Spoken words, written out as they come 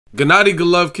Gennady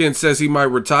Golovkin says he might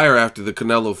retire after the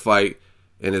Canelo fight,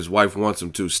 and his wife wants him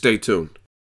to. Stay tuned.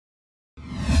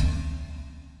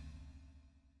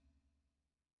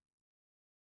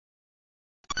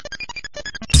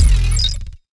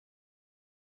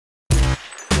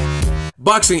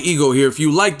 Boxingego here. If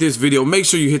you like this video, make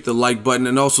sure you hit the like button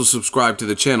and also subscribe to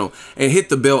the channel and hit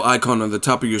the bell icon on the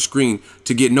top of your screen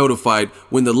to get notified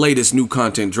when the latest new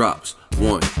content drops.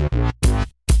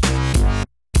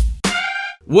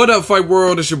 What up, Fight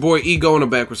World? It's your boy Ego, and I'm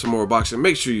back with some more boxing.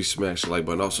 Make sure you smash the like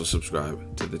button. Also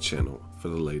subscribe to the channel for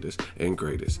the latest and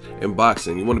greatest in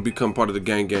boxing. You want to become part of the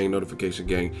gang notification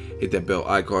gang, hit that bell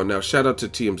icon. Now, shout out to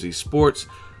TMZ Sports.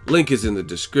 Link is in the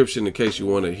description in case you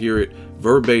want to hear it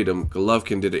verbatim.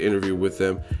 Golovkin did an interview with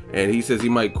them, and he says he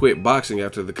might quit boxing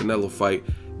after the Canelo fight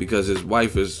because his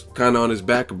wife is kind of on his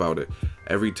back about it.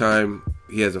 Every time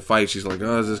he has a fight, she's like,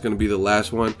 oh, is this going to be the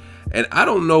last one? And I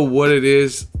don't know what it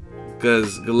is,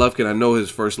 because Golovkin, I know his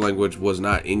first language was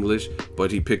not English, but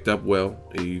he picked up well.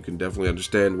 You can definitely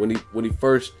understand. When he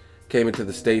first came into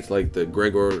the States, like the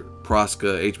Gregor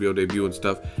Proska HBO debut and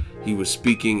stuff, he was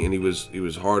speaking and he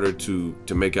was harder to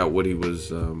make out what he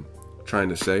was trying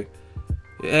to say.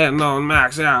 Yeah, no,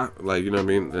 Max, yeah. Like, you know what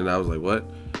I mean? And I was like, what?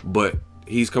 But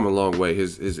he's come a long way.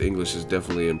 His English has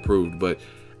definitely improved. But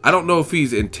I don't know if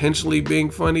he's intentionally being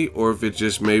funny or if it's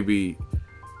just maybe,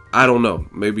 I don't know,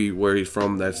 maybe where he's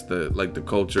from, that's the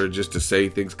culture, just to say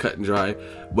things cut and dry.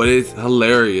 But it's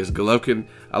hilarious. Golovkin,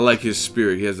 I like his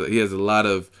spirit. He has a lot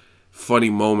of funny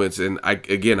moments, and I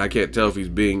can't tell if he's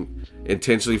being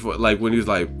intentionally like when he's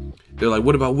like, they're like,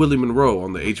 what about Willie Monroe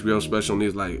on the HBO special, and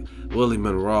he's like, Willie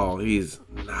Monroe, he's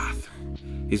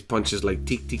nothing. His punches like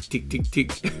tick tick tick tick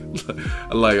tick.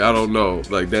 Like, I don't know,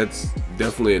 like that's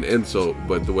definitely an insult,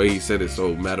 but the way he said it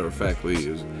so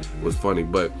matter-of-factly was funny.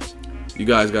 But you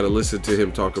guys got to listen to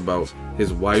him talk about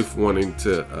his wife wanting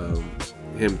to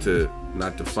him to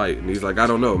not to fight, and he's like, I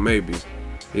don't know, maybe.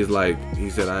 He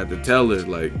said, I had to tell her,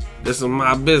 like, this is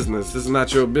my business. This is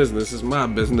not your business. It's my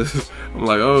business. I'm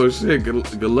like, oh shit,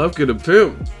 Golovkin a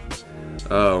pimp.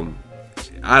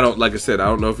 Like I said, I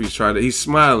don't know if he's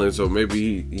smiling, so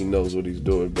maybe he knows what he's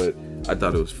doing, but I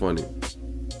thought it was funny.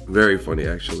 Very funny,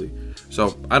 actually.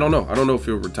 So I don't know. I don't know if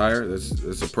he'll retire.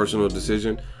 That's a personal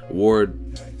decision. Ward,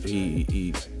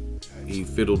 he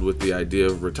fiddled with the idea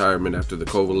of retirement after the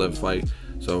Kovalev fight.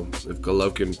 So if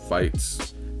Golovkin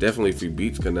fights, definitely if he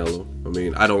beats Canelo. I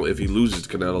mean, if he loses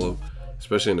Canelo,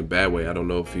 especially in a bad way, I don't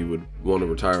know if he would want to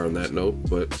retire on that note.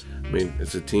 But I mean,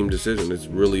 it's a team decision. It's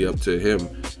really up to him.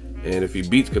 And if he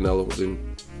beats Canelo,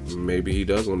 then maybe he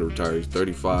does want to retire. He's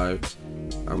 35.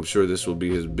 I'm sure this will be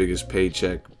his biggest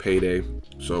payday.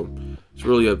 So it's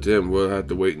really up to him. We'll have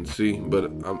to wait and see. But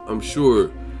I'm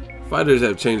sure fighters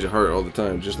have change of heart all the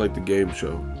time, just like the game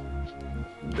show.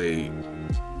 They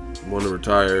want to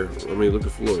retire. I mean, look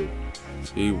at Floyd.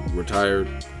 He retired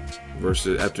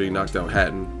after he knocked out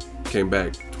Hatton, came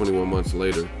back 21 months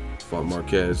later, fought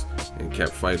Marquez, and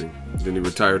kept fighting. Then he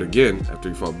retired again after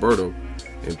he fought Berto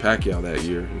and Pacquiao that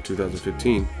year in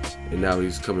 2015, and now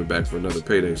he's coming back for another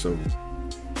payday. So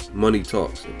money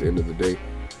talks at the end of the day.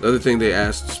 Another thing they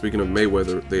asked, speaking of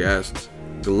Mayweather, they asked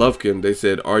Golovkin, they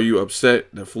said, are you upset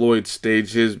that Floyd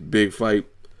staged his big fight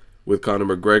with Conor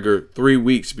McGregor 3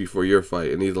 weeks before your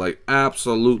fight? And he's like,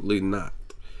 absolutely not.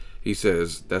 He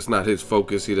says that's not his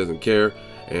focus. He doesn't care.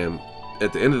 And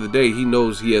at the end of the day, he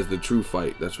knows he has the true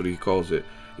fight. That's what he calls it.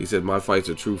 He said, my fight's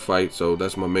a true fight, so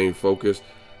that's my main focus.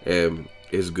 And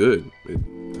it's good. I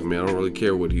mean, I don't really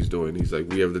care what he's doing. He's like,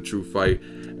 we have the true fight,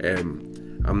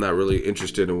 and I'm not really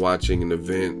interested in watching an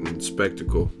event and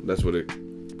spectacle. That's what it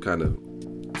kind of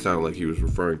sounded like he was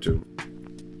referring to.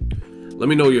 Let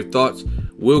me know your thoughts.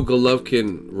 Will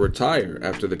Golovkin retire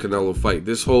after the Canelo fight?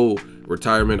 This whole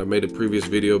retirement, I made a previous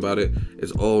video about it,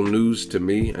 is all news to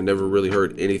me. I never really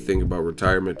heard anything about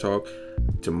retirement talk,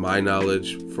 to my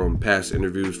knowledge, from past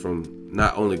interviews from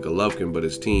not only Golovkin, but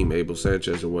his team, Abel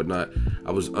Sanchez and whatnot.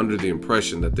 I was under the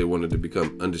impression that they wanted to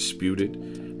become undisputed,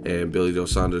 and Billy Joe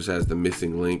Saunders has the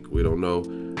missing link. We don't know.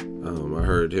 I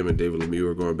heard him and David Lemieux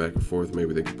are going back and forth.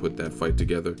 Maybe they could put that fight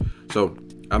together. So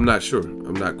I'm not sure.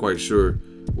 I'm not quite sure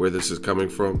where this is coming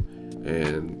from,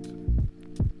 and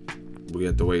we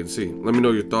have to wait and see. Let me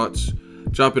know your thoughts.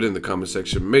 Drop it in the comment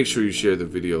section. Make sure you share the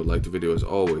video, like the video as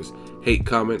always. Hate,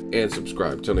 comment, and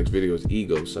subscribe. Till next video, is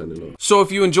Ego signing off. So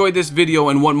if you enjoyed this video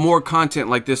and want more content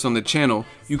like this on the channel,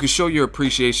 you can show your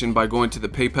appreciation by going to the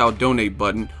PayPal donate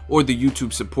button or the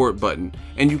YouTube support button.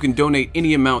 And you can donate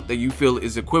any amount that you feel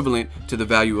is equivalent to the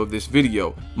value of this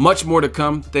video. Much more to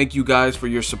come. Thank you guys for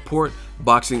your support.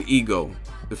 Boxingego,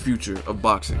 the future of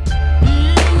boxing.